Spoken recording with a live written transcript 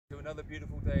another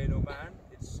beautiful day in Oman.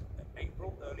 It's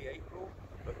April, early April,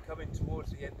 but coming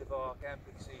towards the end of our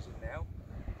camping season now.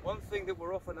 One thing that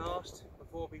we're often asked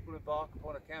before people embark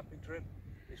upon a camping trip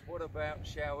is, what about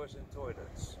showers and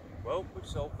toilets? Well, we've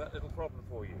solved that little problem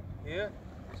for you. Here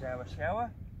is our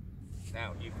shower.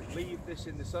 Now, you can leave this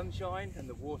in the sunshine and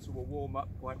the water will warm up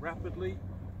quite rapidly,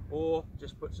 or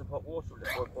just put some hot water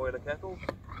in a boiler kettle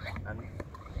and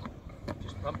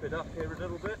just pump it up here a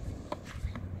little bit.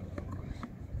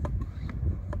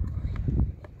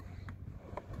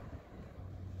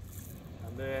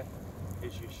 And there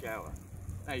is your shower.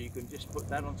 Now you can just put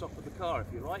that on top of the car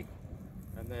if you like,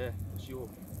 and there is your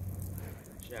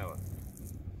shower.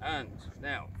 And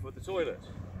now for the toilet,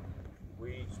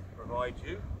 we provide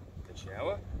you a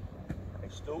shower, a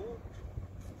stool,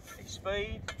 a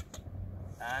spade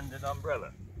and an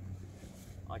umbrella.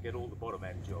 I get all the bottom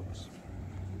end jobs.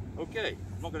 Okay,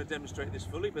 I'm not going to demonstrate this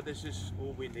fully, but this is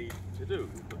all we need to do.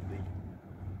 We put the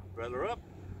umbrella up,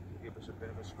 give us a bit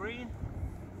of a screen.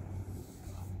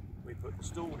 We put the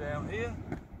stool down here.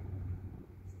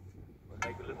 We'll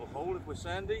make a little hole if we're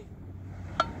sandy,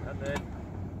 and then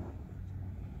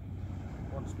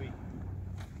once we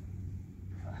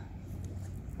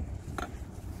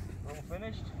all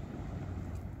finished,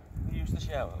 we use the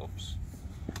shower. Oops.